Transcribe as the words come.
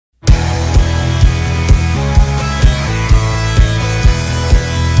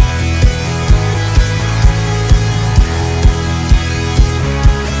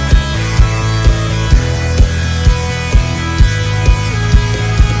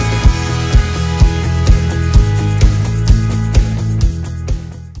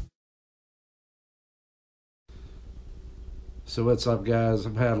So what's up, guys?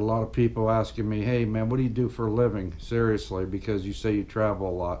 I've had a lot of people asking me, hey man, what do you do for a living? Seriously, because you say you travel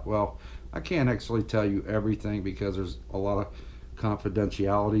a lot. Well, I can't actually tell you everything because there's a lot of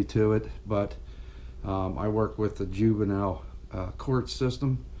confidentiality to it, but I work with the juvenile court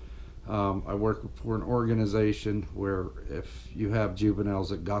system. I work for an organization where if you have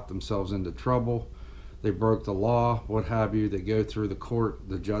juveniles that got themselves into trouble, they broke the law, what have you, they go through the court,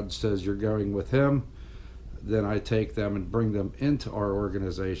 the judge says you're going with him, then I take them and bring them into our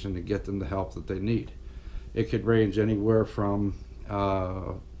organization to get them the help that they need. It could range anywhere from,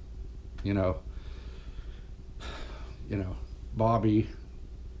 you know, Bobby,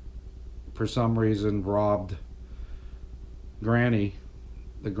 for some reason, robbed Granny,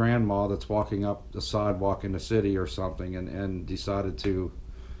 the grandma that's walking up the sidewalk in the city or something, and decided to,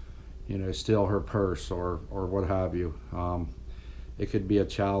 steal her purse or what have you. It could be a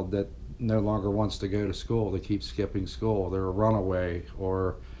child that no longer wants to go to school. They keep skipping school. They're a runaway,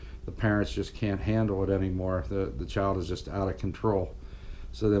 or the parents just can't handle it anymore. The child is just out of control.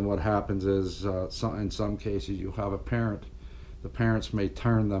 So then what happens is, in some cases, you have a parent. The parents may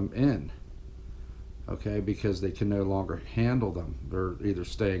turn them in, okay, because they can no longer handle them. They're either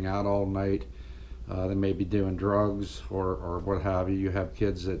staying out all night, they may be doing drugs or what have you. You have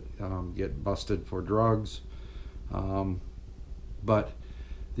kids that get busted for drugs. But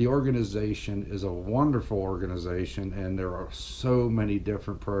the organization is a wonderful organization, and there are so many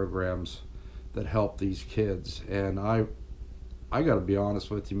different programs that help these kids. And I got to be honest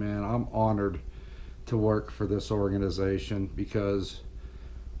with you, man, I'm honored to work for this organization because,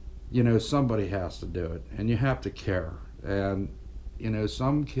 somebody has to do it, and you have to care. And,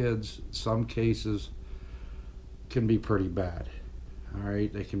 some kids, some cases can be pretty bad. All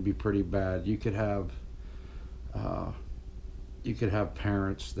right, they can be pretty bad. You could have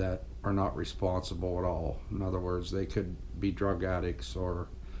parents that are not responsible at all. In other words, they could be drug addicts or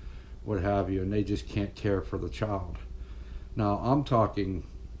what have you, and they just can't care for the child. Now, I'm talking,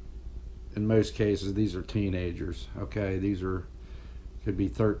 in most cases, these are teenagers, okay? Could be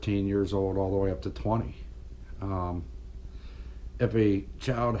 13 years old all the way up to 20. If a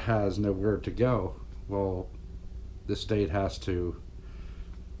child has nowhere to go, well, the state has to,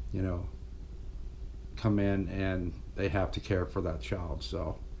 come in and they have to care for that child.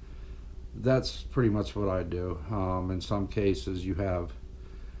 So that's pretty much what I do. In some cases, you have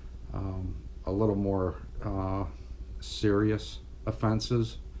a little more serious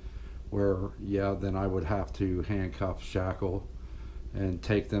offenses where, then I would have to handcuff, shackle, and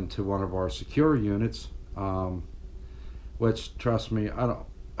take them to one of our secure units, which, trust me,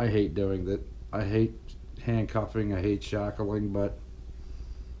 I hate doing that. I hate handcuffing, I hate shackling, but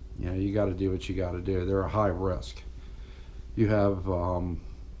you got to do what you got to do. They're a high risk. You have,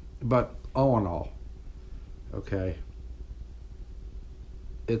 but all in all, okay,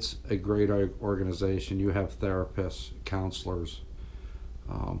 it's a great organization. You have therapists, counselors,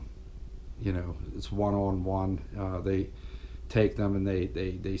 it's one-on-one. They take them and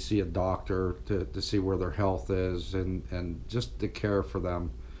they see a doctor to see where their health is, and just to care for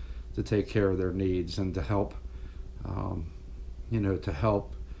them, to take care of their needs, and to help, to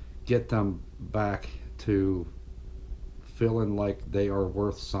help get them back to feeling like they are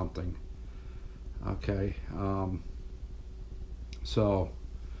worth something. Okay, so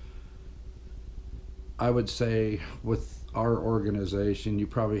I would say with our organization, you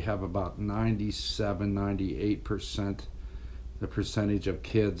probably have about 97, 98% the percentage of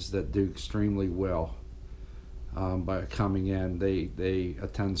kids that do extremely well by coming in. They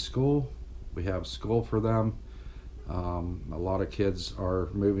attend school. We have school for them. A lot of kids are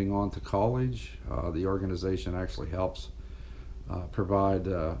moving on to college. The organization actually helps provide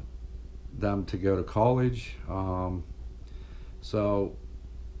them to go to college. So,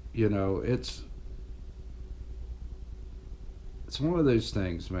 it's one of those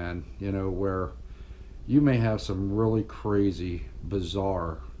things, man, where you may have some really crazy,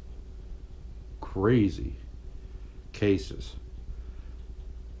 bizarre, crazy cases.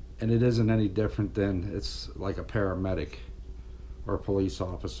 And it isn't any different than it's like a paramedic or a police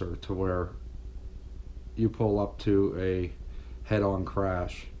officer, to where you pull up to a head-on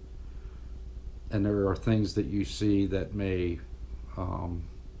crash and there are things that you see that may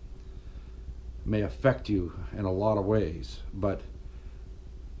affect you in a lot of ways. But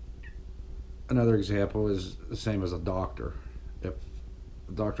another example is the same as a doctor. If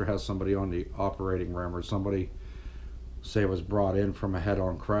a doctor has somebody on the operating room, or somebody, say, was brought in from a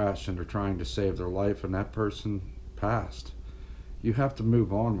head-on crash and they're trying to save their life and that person passed, you have to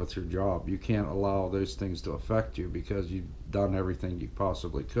move on with your job. You can't allow those things to affect you because you've done everything you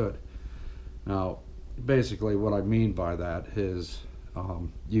possibly could. Now, basically what I mean by that is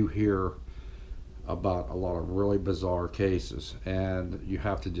you hear about a lot of really bizarre cases, and you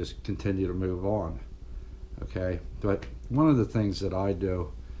have to just continue to move on. Okay, but one of the things that I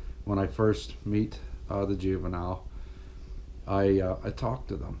do when I first meet the juvenile, I talk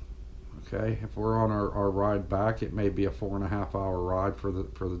to them. Okay, if we're on our ride back, it may be a 4.5 hour ride for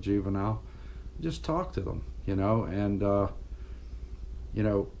the juvenile. Just talk to them, and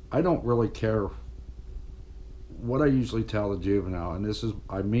I don't really care what I usually tell the juvenile, and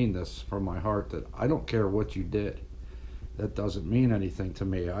I mean this from my heart, that I don't care what you did. That doesn't mean anything to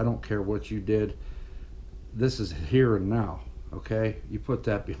me. I don't care what you did. This is here and now, okay? You put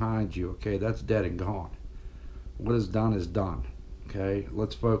that behind you, okay? That's dead and gone. What is done is done, okay?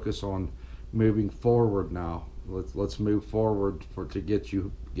 Let's focus on moving forward now. Let's move forward to get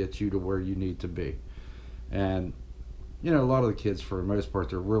you to where you need to be. And a lot of the kids, for the most part,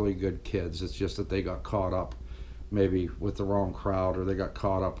 they're really good kids. It's just that they got caught up maybe with the wrong crowd, or they got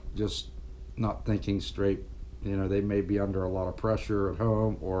caught up just not thinking straight. They may be under a lot of pressure at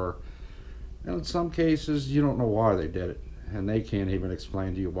home, or in some cases you don't know why they did it, and they can't even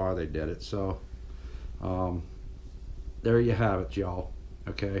explain to you why they did it. So there you have it, y'all.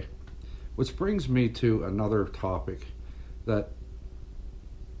 Okay, which brings me to another topic that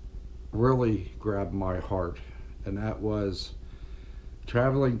really grabbed my heart, and that was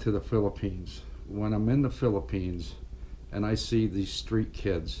traveling to the Philippines. When I'm in the Philippines and I see these street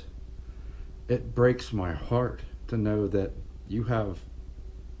kids, it breaks my heart to know that you have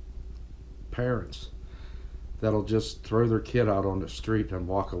parents that'll just throw their kid out on the street and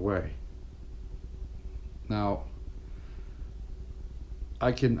walk away. Now,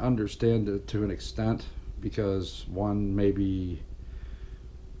 I can understand it to an extent, because one, maybe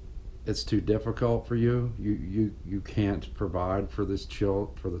it's too difficult for you. You can't provide for the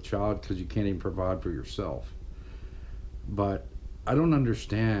child, because you can't even provide for yourself. But I don't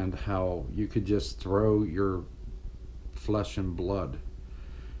understand how you could just throw your flesh and blood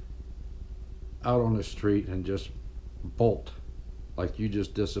out on the street and just bolt, like you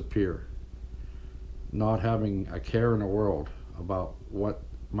just disappear, not having a care in the world about what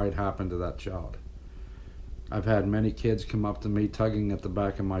might happen to that child. I've had many kids come up to me tugging at the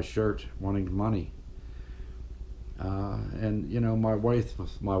back of my shirt wanting money. And my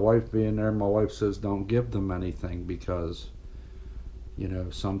wife being there, my wife says don't give them anything, because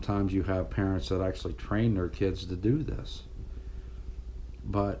sometimes you have parents that actually train their kids to do this.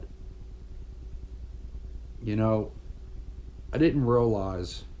 But I didn't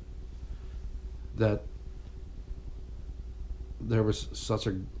realize that there was such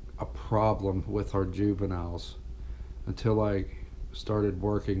a problem with our juveniles until I started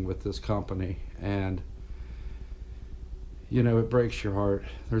working with this company. And it breaks your heart.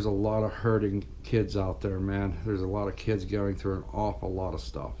 There's a lot of hurting kids out there, man. There's a lot of kids going through an awful lot of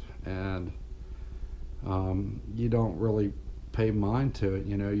stuff, and you don't really pay mind to it.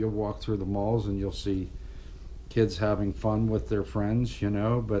 You'll walk through the malls and you'll see kids having fun with their friends,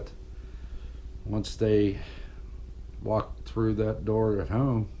 but once they walk through that door at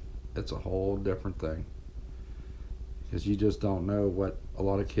home, it's a whole different thing, because you just don't know what a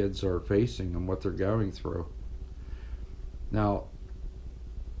lot of kids are facing and what they're going through. Now,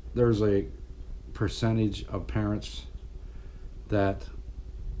 there's a percentage of parents that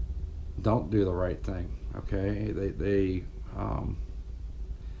don't do the right thing. Okay, they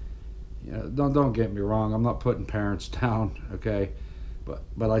don't get me wrong. I'm not putting parents down. Okay,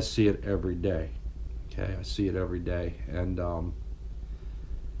 but I see it every day. Okay, I see it every day, and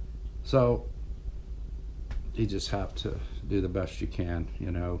so you just have to do the best you can,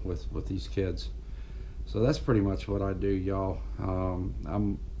 with these kids. So that's pretty much what I do, y'all.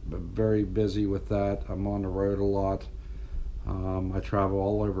 I'm very busy with that. I'm on the road a lot. I travel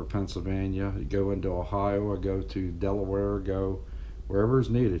all over Pennsylvania. I go into Ohio. I go to Delaware. Go wherever is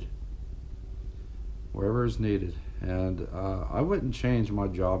needed. Wherever is needed. And I wouldn't change my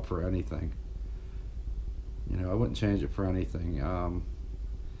job for anything. I wouldn't change it for anything.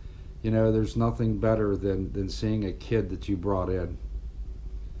 There's nothing better than seeing a kid that you brought in,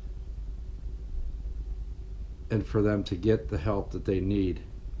 and for them to get the help that they need,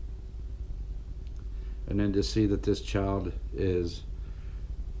 and then to see that this child is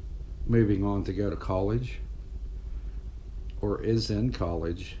moving on to go to college, or is in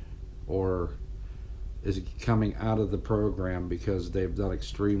college, or is coming out of the program because they've done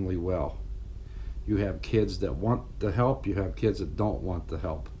extremely well. You have kids that want the help, you have kids that don't want the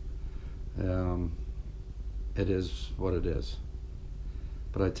help. It is what it is.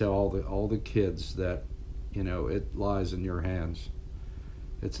 But I tell all the kids that it lies in your hands.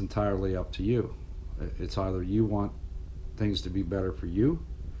 It's entirely up to you. It's either you want things to be better for you,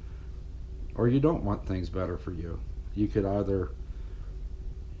 or you don't want things better for you. You could either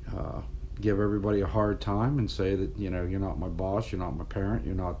give everybody a hard time and say that, you know, you're not my boss, you're not my parent,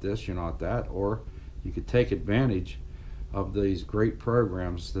 you're not this, you're not that, or you could take advantage of these great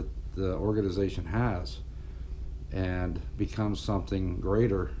programs that the organization has and become something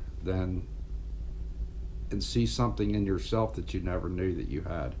greater than, and see something in yourself that you never knew that you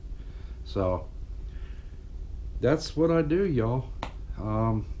had. So that's what I do, y'all.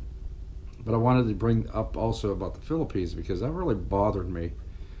 But I wanted to bring up also about the Philippines, because that really bothered me,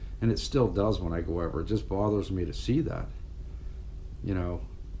 and it still does when I go over. It just bothers me to see that. You know,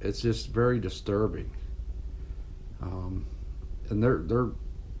 it's just very disturbing. And they're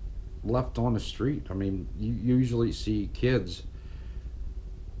left on the street. I mean, you usually see kids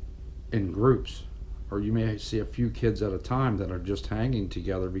in groups, or you may see a few kids at a time that are just hanging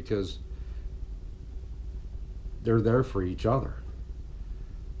together because they're there for each other.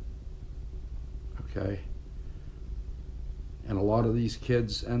 Okay? And a lot of these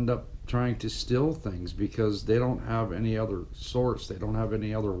kids end up trying to steal things because they don't have any other source, they don't have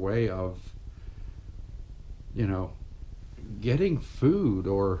any other way of, you know, getting food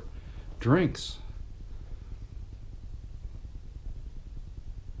or drinks.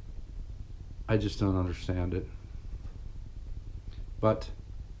 I just don't understand it. But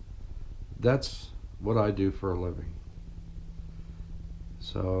that's what I do for a living.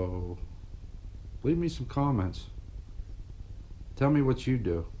 So leave me some comments. Tell me what you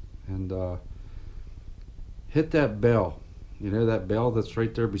do. And hit that bell. You know that bell that's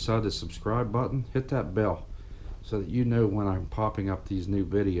right there beside the subscribe button? Hit that bell so that you know when I'm popping up these new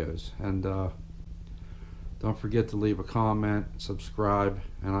videos. And don't forget to leave a comment, subscribe,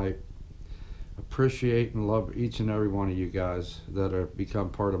 and I appreciate and love each and every one of you guys that have become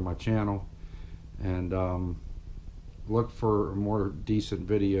part of my channel. And look for more decent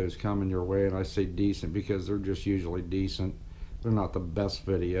videos coming your way. And I say decent because they're just usually decent. They're not the best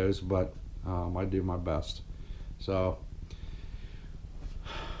videos, but I do my best. So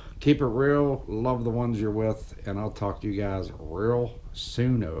keep it real, love the ones you're with, and I'll talk to you guys real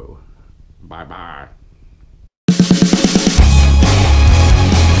soon. Bye bye.